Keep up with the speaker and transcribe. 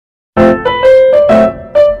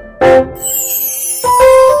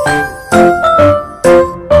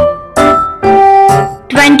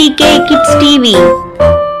20K Kids TV.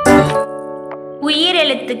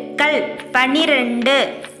 உயிரெழுத்துக்கள் 12.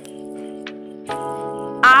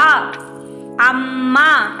 ஆ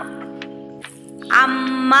அம்மா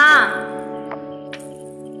அம்மா.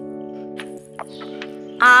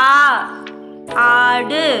 ஆ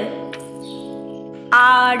ஆடு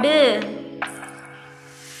ஆடு.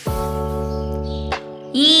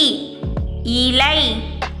 இ இலை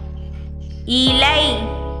இலை.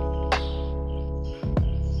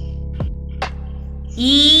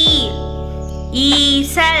 ஈ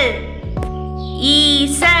ஈசல்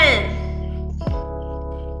ஈசல்.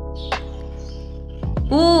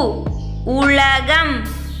 உ உலகம்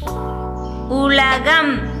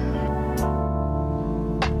உலகம்.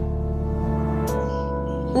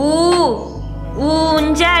 ஊ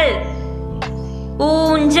ஊஞ்சல்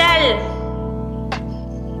ஊஞ்சல்.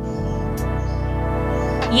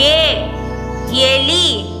 ஏ எலி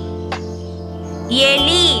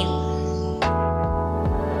எலி.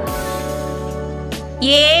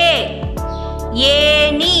 ஏ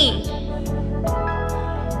ஏனி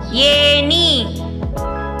ஏனி.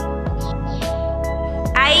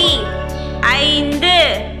 ஐ ஐந்து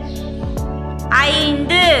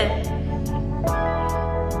ஐந்து.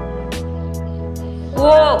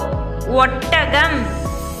 ஓ ஒட்டகம்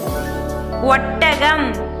ஒட்டகம்.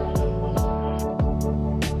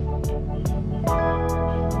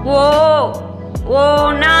 ஓ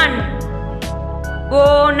ஓநான்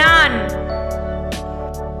ஓநான்.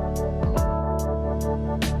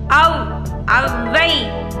 அவ் அவ்வை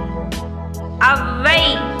அவ்வை.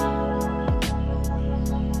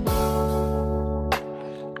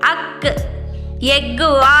 அக்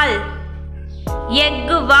எக்குவால்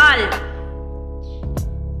எக்குவால்.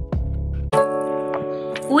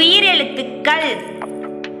 உயிரெழுத்துக்கள்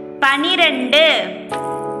 12.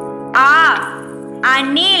 ஆ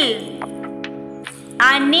அணில்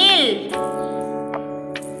அணில்.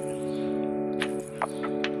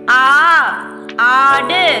 ஆ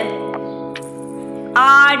ஆடு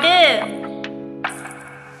ஆடு.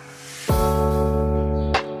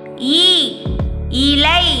 ஈ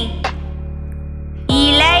இலை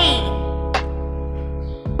இலை.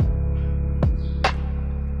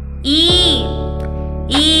 ஈ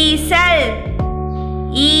ஈசல்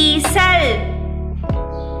ஈசல்.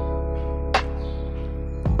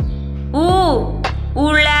 உ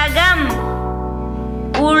உலகம்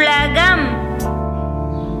உலகம்.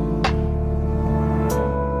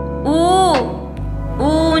 ஊ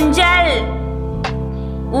ஊஞ்சல்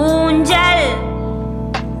ஊஞ்சல்.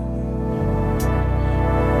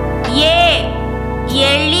 ஏ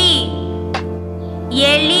எலி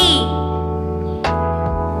எலி.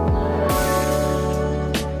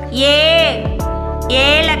 ஏ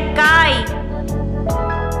ஏலக்காய்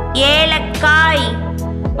ஏலக்காய்.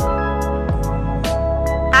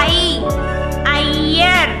 ஐ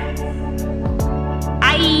ஐயர்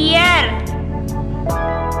ஐயர்.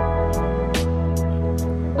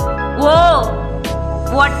 ஓ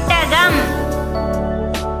ஒட்டகம்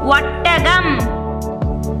ஒட்டகம்.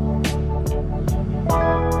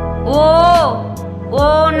 ஓ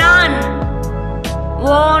ஓநான்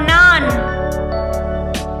ஓநான்.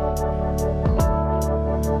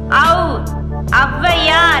 அவ்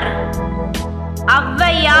ஔவையார்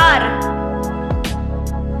ஔவையார்.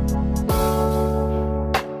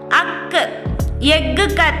 அக் எக்கு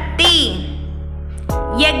கத்தி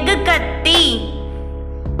எக்கு கத்தி.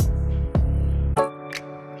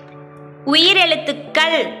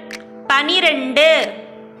 உயிரெழுத்துக்கள் 12.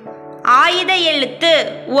 ஆயுத எழுத்து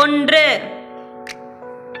 1.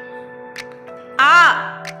 ஆ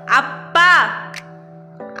அப்பா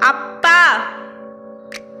அப்பா.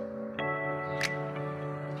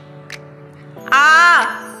 ஆ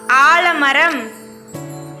ஆலமரம்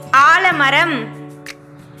ஆலமரம்.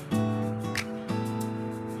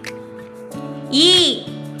 ஈ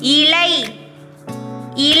இலை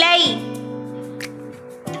இலை.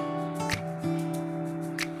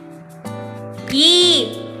 ஈ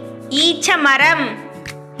ஈச்சமரம்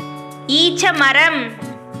ஈச்சமரம்.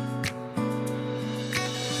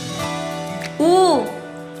 ஊ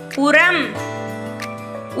உரம்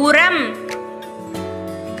உரம்.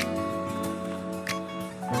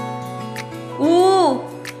 ஊ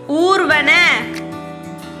ஊர்வன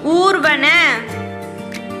ஊர்வன.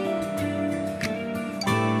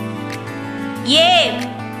 ஏ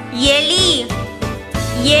எலி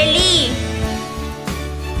எலி.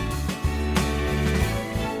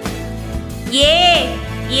 ஏ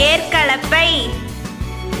ஏற்கலப்பை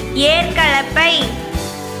ஏற்கலப்பை.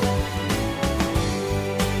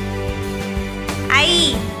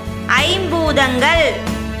 ஐ ஐம்பூதங்கள்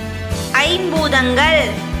ஐம்பூதங்கள்.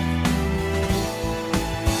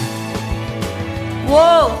 ஓ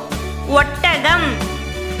ஒட்டகம்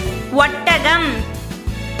ஒட்டகம்.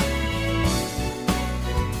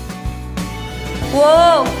 ஓ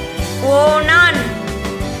ஓணான்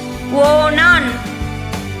ஓணான்.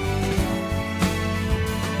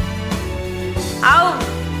 அவ்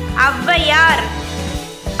ஔவையார்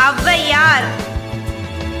ஔவையார்.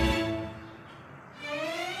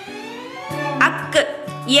 அக்கு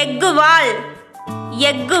எக்குவால்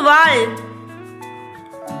எக்குவால்.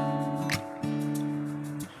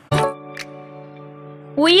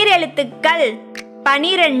 உயிரெழுத்துக்கள்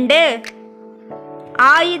 12.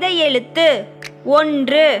 ஆயுத எழுத்து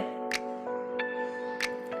 1.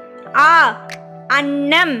 ஆ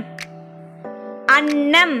அன்னம்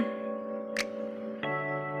அன்னம்.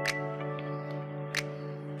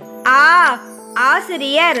 ஆ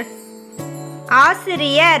ஆசிரியர்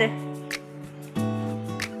ஆசிரியர்.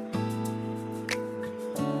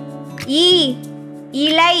 இ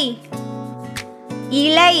இலை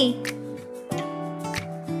இலை.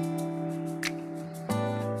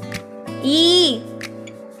 ஈ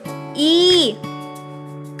ஈ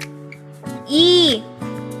ஈ.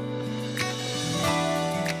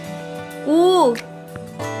 ஊ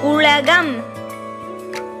உலகம்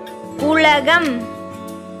உலகம்.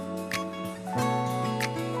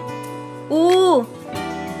 ஊ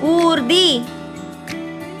ஊர்தி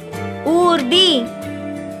ஊர்தி.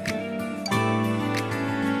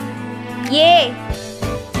 ஏ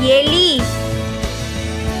எலி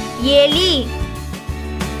எலி.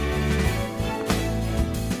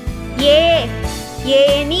 ஏ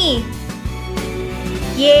ஏனி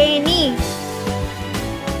ஏனி.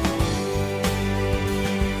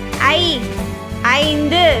 ஐ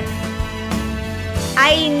ஐந்து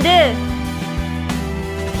ஐந்து.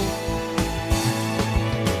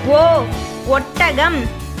 ஓ ஒட்டகம்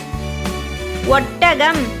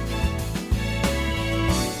ஒட்டகம்.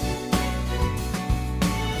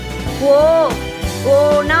 ஓ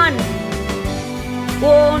ஓணான்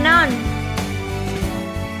ஓணான்.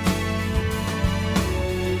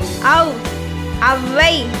 ஔ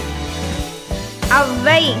ஔவை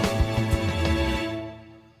ஔவை.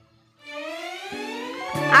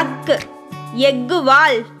 அக்கு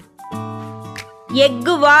எக்குவால்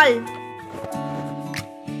எக்குவால்.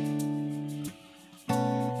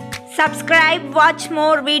 Subscribe, watch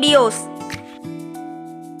more videos.